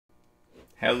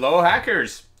Hello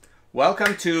hackers!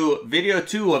 Welcome to video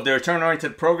 2 of the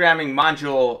return-oriented programming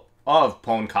module of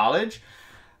pwn.college,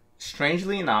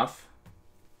 strangely enough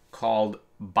called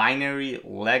binary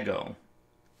Lego.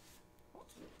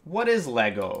 What is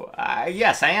Lego?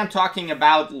 Yes, I am talking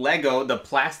about Lego, the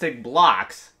plastic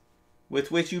blocks with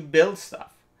which you build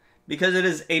stuff, because it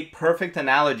is a perfect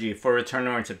analogy for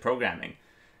return-oriented programming.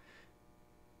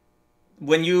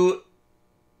 When you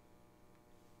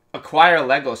acquire a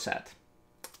Lego set,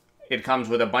 it comes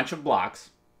with a bunch of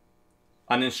blocks,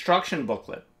 an instruction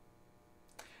booklet,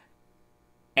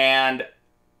 and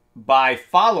by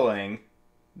following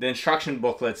the instruction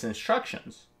booklet's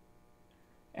instructions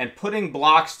and putting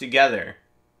blocks together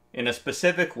in a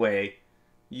specific way,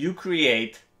 you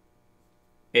create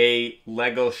a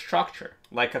Lego structure,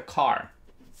 like a car.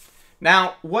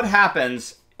 Now, what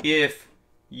happens if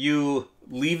you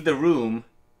leave the room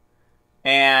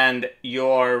and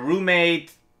your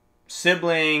roommate,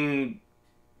 sibling,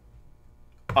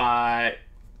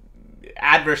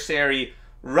 adversary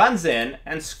runs in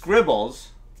and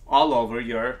scribbles all over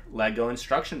your Lego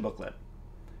instruction booklet?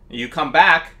 You come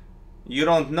back, you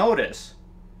don't notice,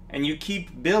 and you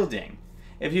keep building.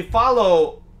 If you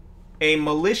follow a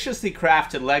maliciously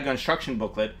crafted Lego instruction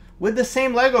booklet with the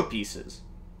same Lego pieces,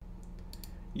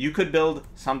 you could build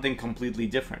something completely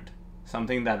different,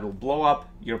 something that will blow up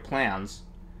your plans,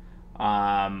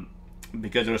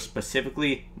 because it was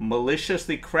specifically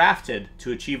maliciously crafted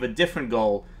to achieve a different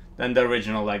goal than the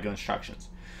original Lego instructions.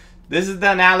 This is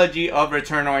the analogy of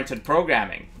return-oriented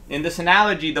programming. In this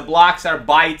analogy, the blocks are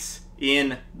bytes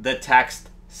in the text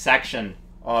section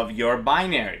of your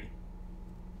binary,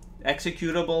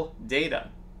 executable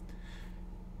data.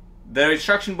 The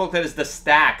instruction booklet is the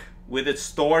stack with its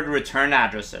stored return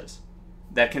addresses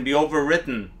that can be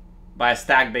overwritten by a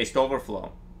stack-based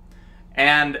overflow.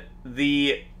 And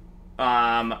the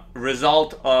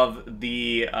result of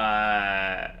the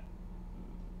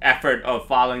effort of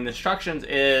following the instructions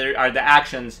are the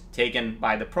actions taken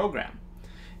by the program.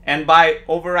 And by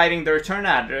overwriting the return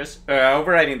address,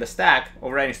 overwriting the stack,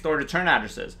 overwriting stored return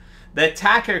addresses, the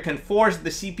attacker can force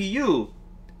the CPU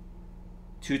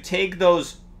to take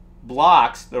those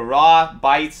blocks, the raw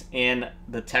bytes in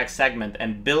the text segment,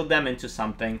 and build them into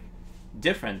something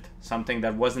different, something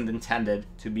that wasn't intended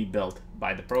to be built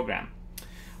by the program.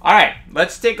 All right,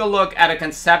 let's take a look at a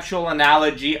conceptual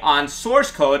analogy on source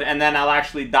code, and then I'll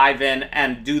actually dive in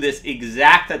and do this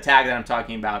exact attack that I'm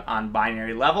talking about on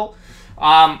binary level.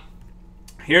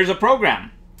 Here's a program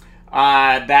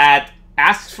that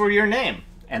asks for your name,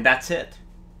 and that's it.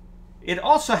 It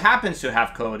also happens to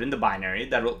have code in the binary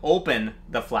that will open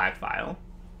the flag file,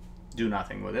 do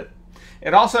nothing with it.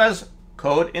 It also has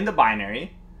code in the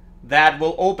binary that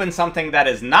will open something that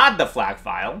is not the flag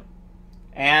file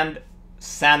and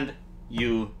send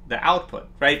you the output,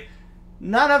 right?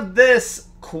 None of this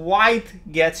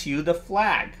quite gets you the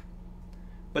flag,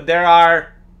 but there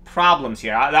are problems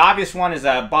here. The obvious one is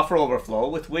a buffer overflow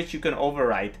with which you can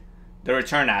overwrite the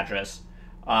return address.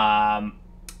 And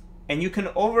you can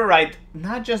overwrite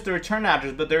not just the return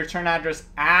address, but the return address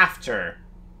after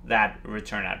that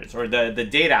return address, or the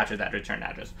data after that return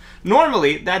address.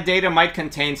 Normally, that data might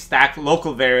contain stack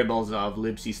local variables of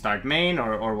libc start main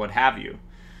or what have you,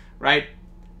 right?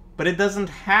 But it doesn't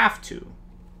have to.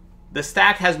 The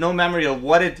stack has no memory of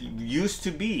what it used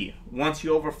to be once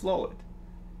you overflow it.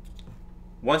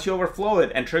 Once you overflow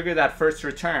it and trigger that first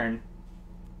return,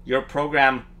 your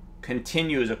program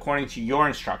continues according to your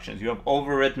instructions. You have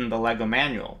overwritten the Lego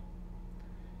manual.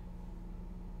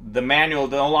 The manual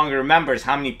no longer remembers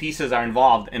how many pieces are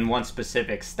involved in one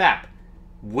specific step.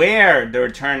 Where the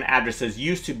return addresses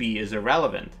used to be is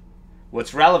irrelevant.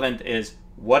 What's relevant is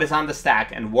what is on the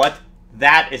stack and what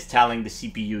that is telling the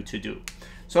CPU to do.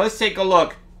 So let's take a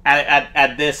look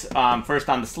at this first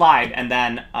on the slide, and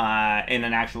then in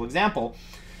an actual example.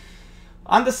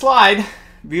 On the slide,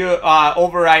 we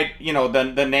overwrite,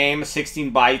 the name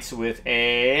 16 bytes with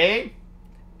a,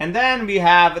 and then we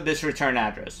have this return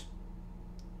address.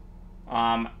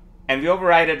 And we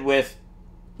overwrite it with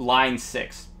line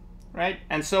 6, right?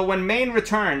 And so when main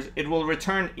returns, it will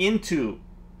return into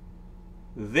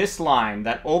this line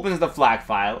that opens the flag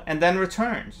file and then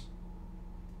returns.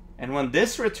 And when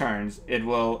this returns, it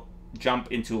will jump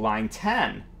into line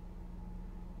 10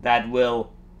 that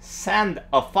will send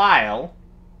a file,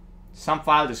 some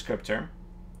file descriptor,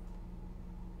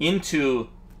 into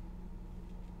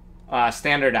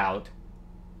standard out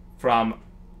from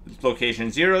location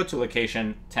 0 to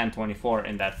location 1024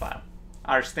 in that file.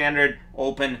 Our standard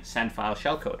open send file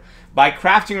shellcode. By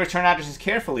crafting return addresses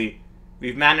carefully,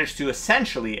 we've managed to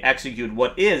essentially execute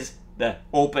what is the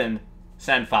open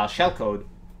send file shellcode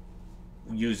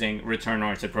using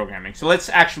return-oriented programming. So let's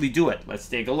actually do it. Let's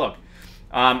take a look.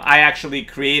 I actually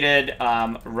created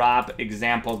ROP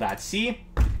example.c.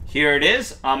 Here it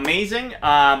is. Amazing.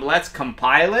 Let's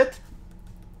compile it.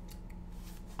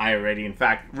 I already, in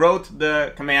fact, wrote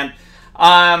the command.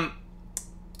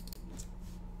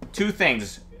 Two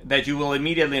things that you will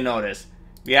immediately notice.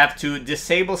 We have to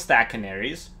disable stack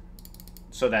canaries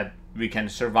so that we can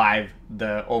survive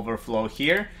the overflow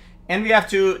here. And we have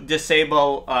to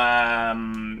disable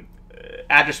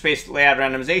address space layout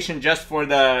randomization just for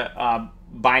the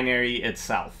binary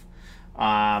itself.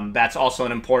 That's also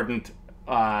an important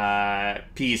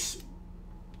piece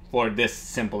for this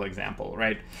simple example,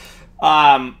 right?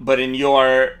 But in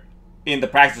the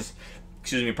practice,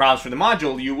 problems for the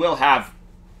module, you will have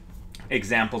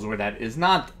examples where that is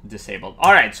not disabled.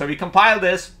 All right, so we compile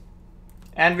this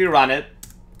and we run it.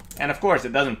 And of course,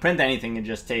 it doesn't print anything. It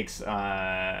just takes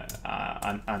on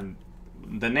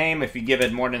the name. If we give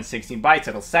it more than 16 bytes,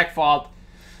 it'll segfault.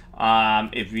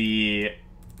 If we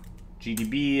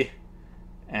GDB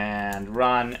and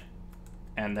run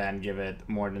and then give it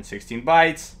more than 16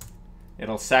 bytes,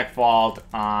 it'll segfault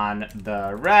on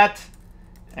the ret.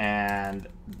 And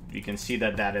you can see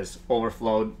that that is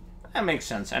overflowed. That makes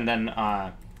sense. And then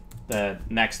the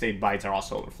next 8 bytes are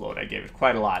also overflowed. I gave it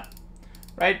quite a lot,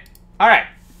 right? All right.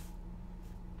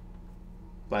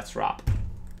 Let's ROP.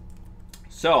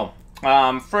 So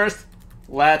first,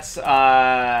 let's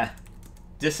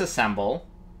disassemble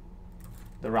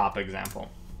the ROP example.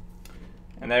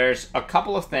 And there's a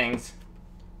couple of things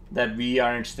that we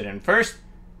are interested in. First,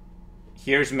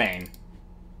 here's main.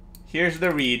 Here's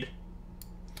the read.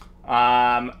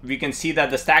 We can see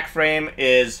that the stack frame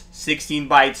is 16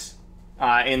 bytes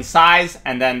in size,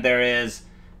 and then there is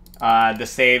the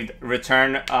saved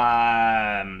return,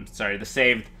 the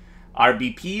saved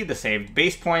RBP, the saved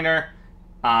base pointer,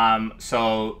 and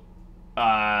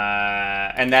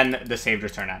then the saved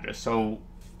return address. So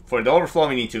for the overflow,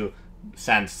 we need to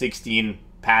send 16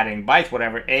 padding bytes,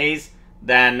 whatever A's,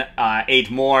 then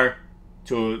 8 more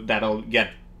that'll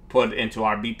get put into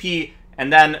RBP,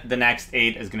 and then the next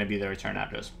 8 is going to be the return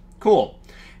address. Cool.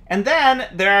 And then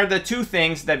there are the two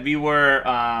things that we were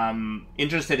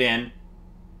interested in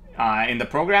the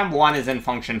program. One is in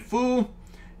function foo.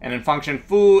 And in function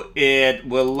foo, it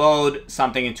will load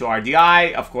something into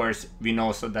RDI. Of course, we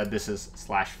know so that this is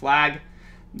 /flag.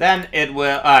 Then it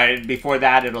will, before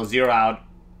that, it'll zero out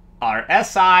our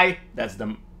SI. That's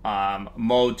the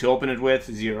mode to open it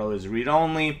with. 0 is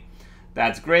read-only.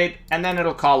 That's great. And then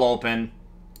it'll call open,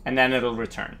 and then it'll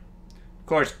return. Of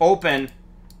course, open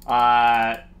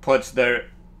puts the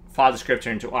file descriptor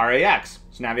into RAX.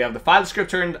 So now we have the file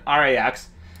descriptor in RAX.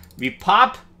 We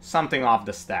pop something off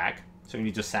the stack. So we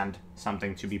need to send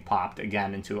something to be popped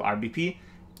again into RBP,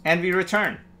 and we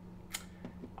return.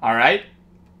 All right.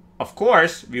 Of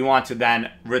course, we want to then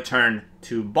return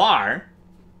to bar,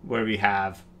 where we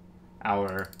have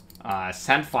our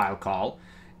send file call.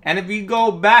 And if we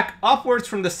go back upwards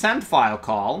from the send file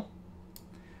call,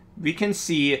 we can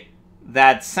see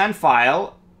that send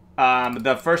file,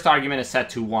 the first argument is set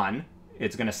to 1.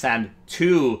 It's going to send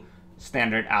 2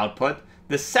 standard output.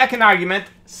 The second argument,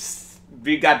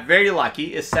 we got very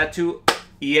lucky, is set to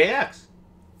EAX,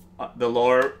 the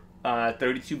lower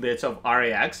 32 bits of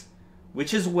RAX,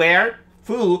 which is where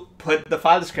foo put the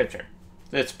file descriptor.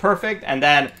 So it's perfect. And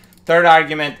then third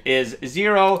argument is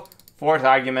 0. Fourth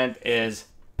argument is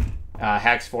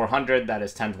hex 400, that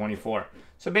is 1024.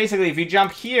 So basically, if you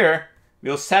jump here,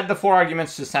 we'll set the 4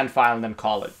 arguments to send file and then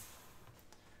call it.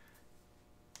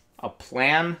 A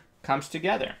plan comes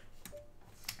together.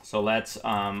 So let's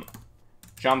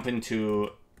jump into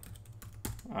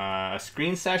a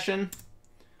screen session,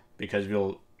 because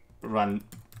we'll run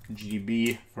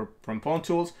GDB from Pwn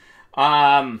tools.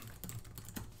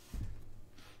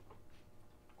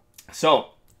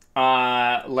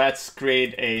 Let's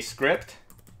create a script.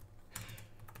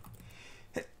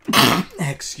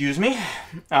 Excuse me.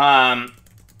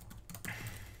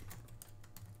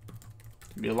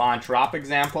 We launch ROP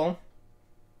example,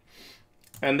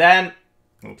 and then,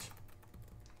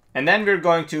 and then we're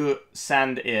going to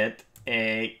send it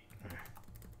a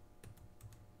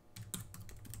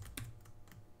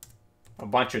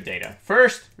bunch of data.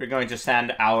 First, we're going to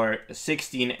send our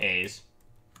 16 A's.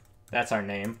 That's our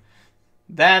name.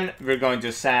 Then we're going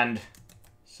to send,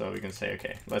 so we can say,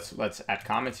 okay, let's add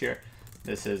comments here.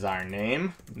 This is our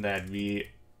name that we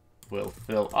will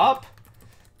fill up.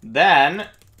 Then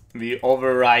we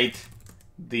overwrite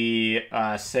the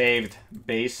saved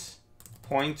base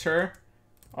pointer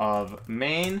of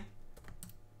main.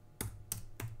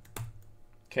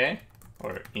 Okay,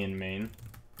 or in main,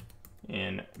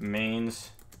 in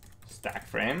mains stack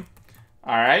frame.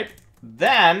 All right.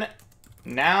 Then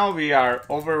now we are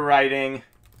overwriting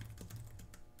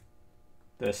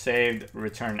the saved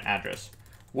return address.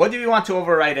 What do we want to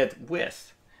overwrite it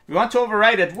with? We want to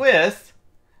overwrite it with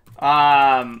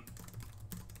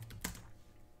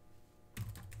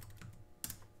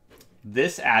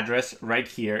this address right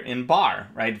here in bar,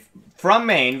 right? From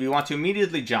main, we want to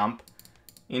immediately jump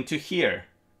into here.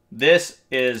 This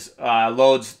is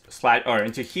loads slash, or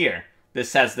into here.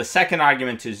 This sets the second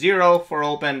argument to 0 for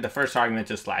open, the first argument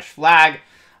to /flag.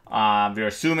 We're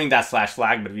assuming that's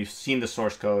 /flag, but we've seen the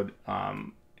source code,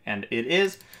 and it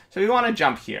is. So we want to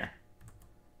jump here,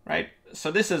 right?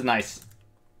 So this is nice.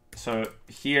 So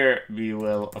here we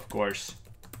will, of course,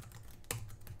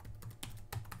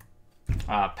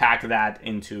 pack that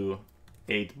into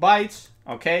 8 bytes,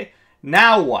 okay?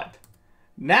 Now what?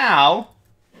 Now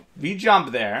we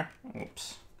jump there.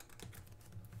 Oops.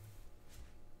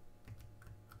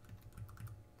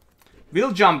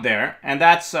 We'll jump there, and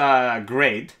that's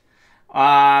great.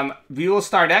 We will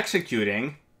start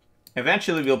executing.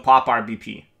 Eventually, we'll pop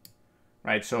RBP,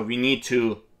 right? So we need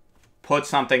to put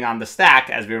something on the stack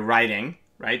as we're writing,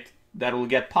 right? That will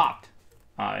get popped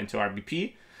into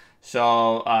RBP.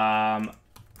 So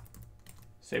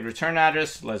save return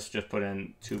address. Let's just put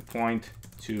in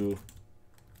 2.2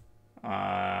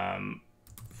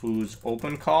 foo's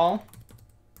open call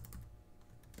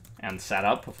and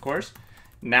setup, of course.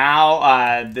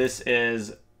 Now this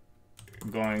is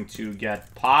going to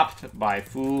get popped by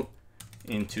foo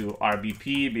into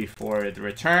RBP before it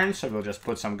returns. So we'll just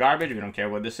put some garbage. We don't care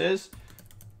what this is.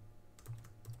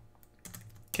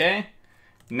 Okay.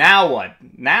 Now what?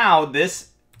 Now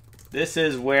this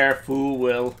is where foo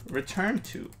will return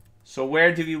to. So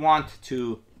where do we want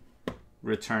to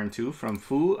return to from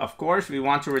foo? Of course, we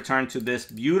want to return to this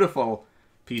beautiful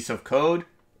piece of code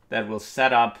that will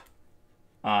set up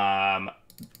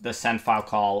the send file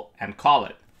call and call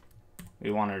it.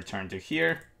 We want to return to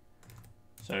here.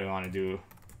 So we want to do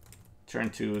turn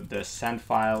to the send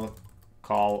file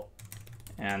call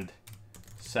and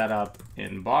set up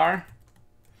in bar.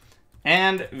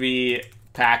 And we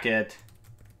pack it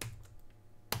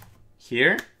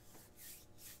here.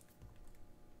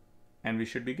 And we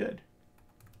should be good.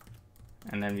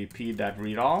 And then we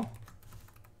p.read all.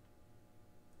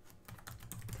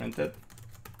 Print it.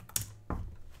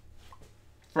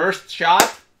 First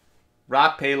shot,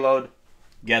 wrap payload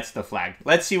gets the flag.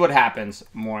 Let's see what happens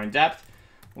more in depth.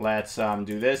 Let's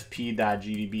do this.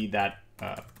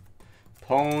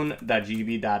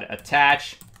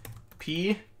 p.gdb.pwn.gdb.attach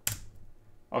p.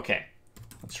 Okay,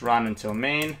 let's run until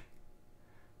main.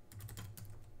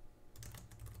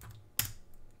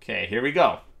 Okay, here we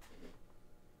go.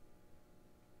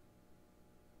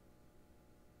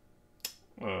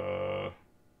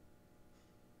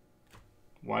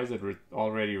 Why is it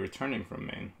already returning from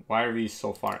main? Why are we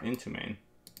so far into main?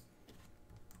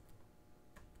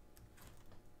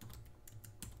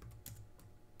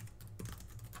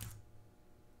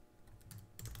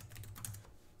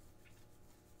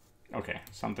 Okay,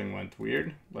 something went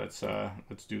weird. Let's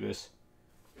do this.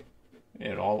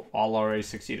 It all already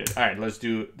succeeded. All right, let's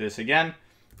do this again.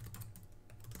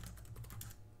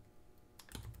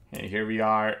 Okay, here we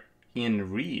are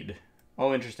in read.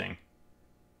 Oh, interesting.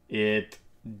 It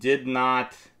did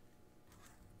not.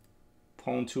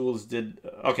 Pwn tools did.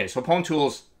 Okay, so Pwn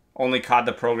tools only caught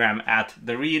the program at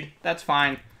the read. That's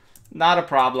fine. Not a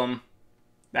problem.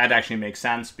 That actually makes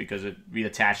sense because it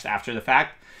reattached after the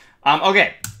fact.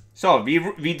 Okay, so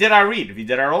we did our read. We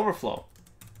did our overflow.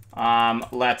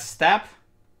 Let's step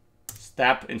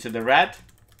into the red.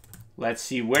 Let's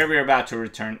see where we're about to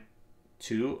return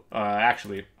to.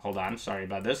 Actually, hold on. Sorry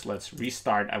about this. Let's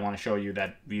restart. I want to show you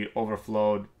that we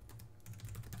overflowed.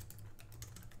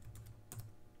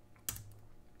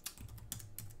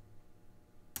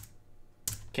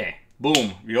 Okay,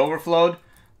 boom. We overflowed.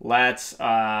 Let's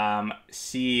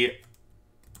see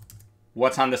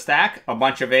what's on the stack. A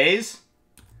bunch of A's.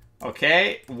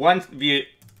 Okay, once we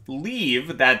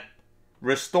leave, that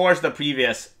restores the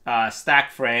previous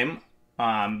stack frame.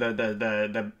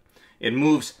 It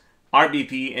moves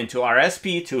RBP into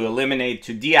RSP to eliminate,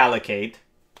 to deallocate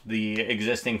the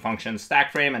existing function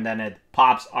stack frame, and then it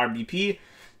pops RBP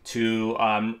to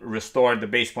restore the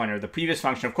base pointer of the previous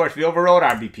function. Of course, we overrode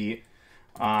RBP.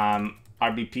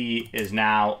 RBP is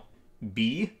now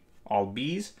B, all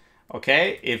B's.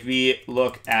 Okay, if we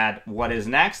look at what is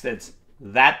next, it's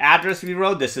that address we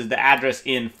wrote. This is the address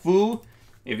in foo.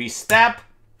 If we step,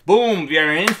 boom, we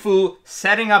are in foo,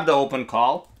 setting up the open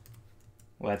call.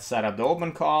 Let's set up the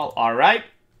open call. All right,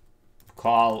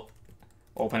 call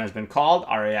open has been called.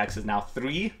 RAX is now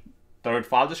 3, third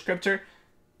file descriptor.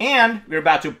 And we're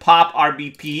about to pop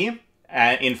RBP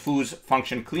in foo's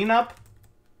function cleanup.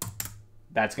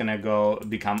 That's going to go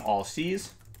become all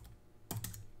C's.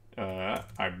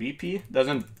 RBP.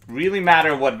 Doesn't really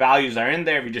matter what values are in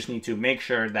there. We just need to make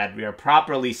sure that we are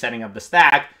properly setting up the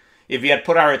stack. If we had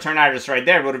put our return address right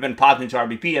there, it would have been popped into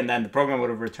RBP, and then the program would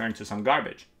have returned to some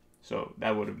garbage. So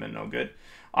that would have been no good.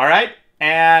 All right.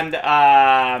 And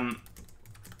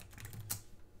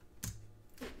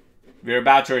we're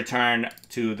about to return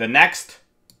to the next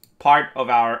part of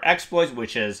our exploits,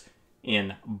 which is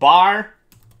in bar.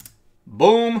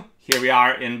 Boom. Here we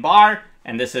are in bar.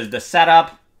 And this is the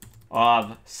setup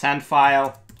of send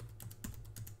file.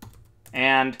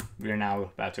 And we're now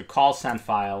about to call send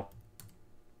file.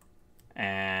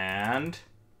 And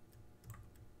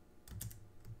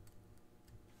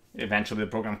eventually the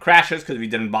program crashes because we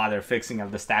didn't bother fixing up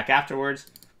the stack afterwards.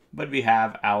 But we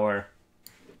have our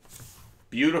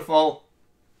beautiful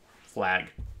flag.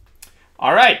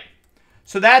 All right.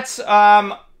 So that's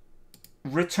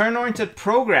return-oriented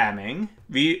programming.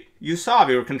 You saw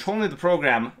we were controlling the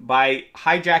program by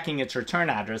hijacking its return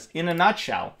address in a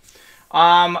nutshell.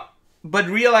 But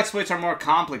real exploits are more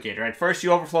complicated, right? First,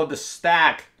 you overflow the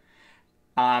stack.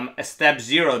 A step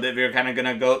 0 that we're kind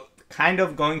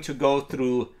of going to go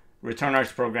through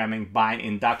return-oriented programming by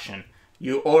induction.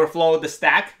 You overflow the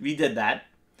stack. We did that.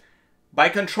 By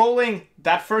controlling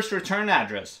that first return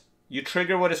address, you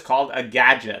trigger what is called a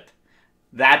gadget.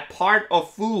 That part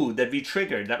of foo that we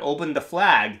triggered, that opened the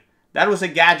flag, that was a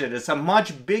gadget. It's a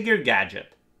much bigger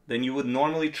gadget than you would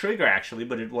normally trigger, actually,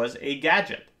 but it was a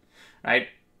gadget, right?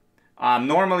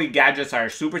 Normally, gadgets are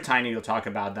super tiny. You'll talk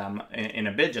about them in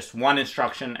a bit, just one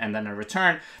instruction and then a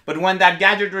return. But when that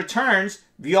gadget returns,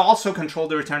 we also control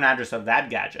the return address of that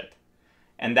gadget.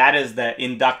 And that is the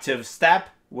inductive step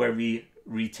where we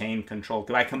retain control.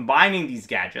 By combining these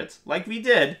gadgets, like we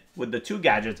did with the 2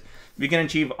 gadgets, we can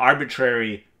achieve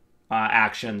arbitrary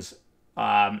actions.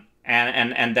 And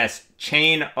this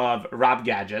chain of ROP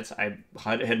gadgets, I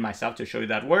hid myself to show you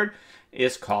that word,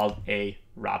 is called a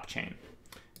ROP chain.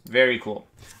 Very cool.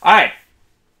 All right.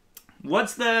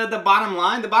 What's the bottom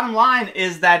line? The bottom line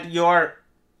is that your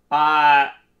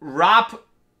ROP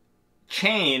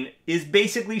chain is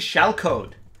basically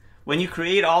shellcode. When you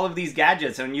create all of these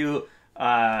gadgets and you...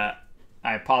 I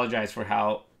apologize for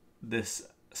how this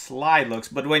slide looks,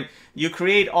 but when you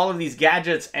create all of these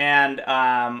gadgets and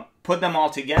put them all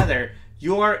together,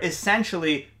 you're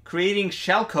essentially creating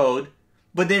shellcode,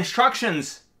 but the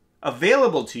instructions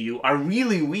available to you are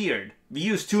really weird. We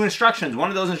use 2 instructions. One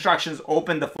of those instructions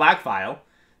opened the flag file,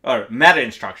 or meta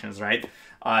instructions, right?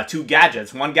 2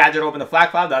 gadgets. One gadget opened the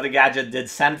flag file, the other gadget did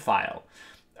send file.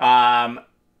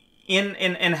 In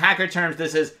hacker terms,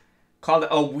 this is called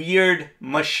a weird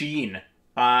machine.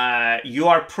 You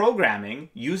are programming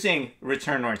using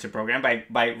return-oriented program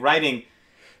by writing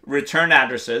return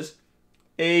addresses,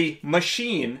 a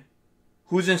machine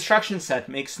whose instruction set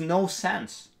makes no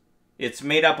sense. It's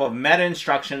made up of meta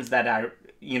instructions that are,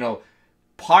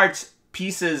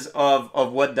 pieces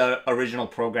of what the original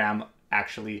program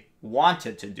actually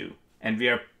wanted to do. And we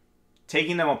are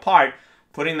taking them apart,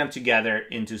 putting them together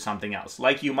into something else,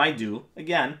 like you might do,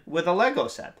 again, with a Lego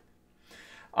set.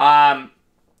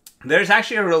 There's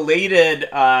actually a related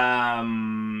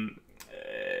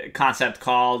concept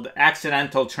called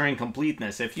accidental Turing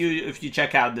completeness. If you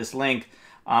check out this link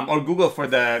or Google for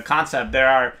the concept, there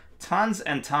are tons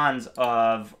and tons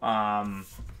of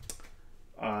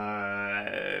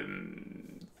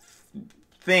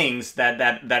things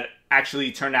that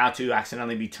actually turn out to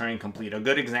accidentally be Turing complete. A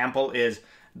good example is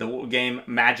the game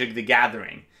Magic the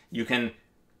Gathering. You can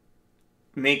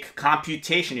make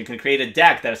computation. You can create a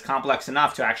deck that is complex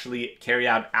enough to actually carry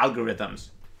out algorithms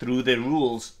through the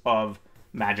rules of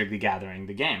Magic the Gathering,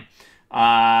 the game.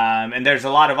 And there's a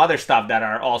lot of other stuff that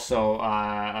are also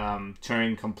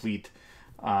Turing complete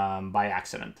by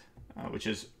accident, which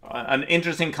is an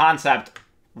interesting concept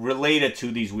related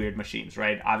to these weird machines,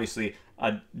 right? Obviously,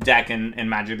 a deck in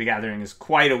Magic the Gathering is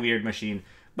quite a weird machine,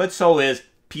 but so is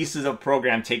pieces of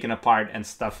program taken apart and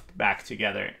stuffed back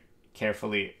together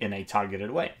carefully in a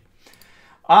targeted way.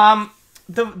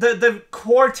 The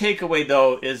core takeaway,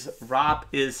 though, is ROP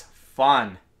is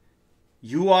fun.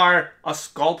 You are a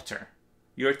sculptor.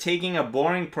 You're taking a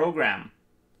boring program.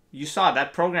 You saw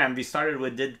that program we started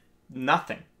with did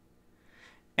nothing.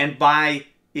 And by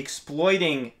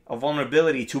exploiting a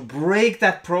vulnerability to break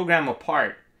that program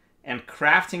apart and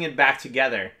crafting it back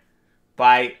together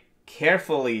by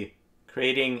carefully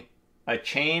creating a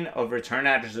chain of return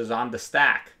addresses on the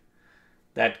stack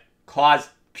that cause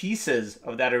pieces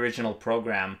of that original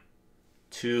program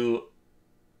to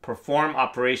perform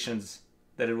operations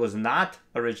that it was not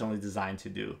originally designed to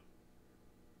do.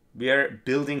 We are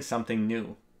building something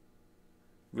new.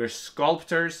 We're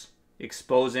sculptors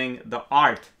exposing the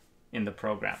art in the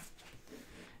program.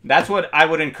 That's what I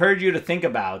would encourage you to think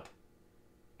about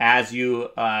as you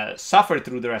suffer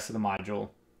through the rest of the module.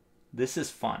 This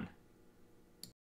is fun.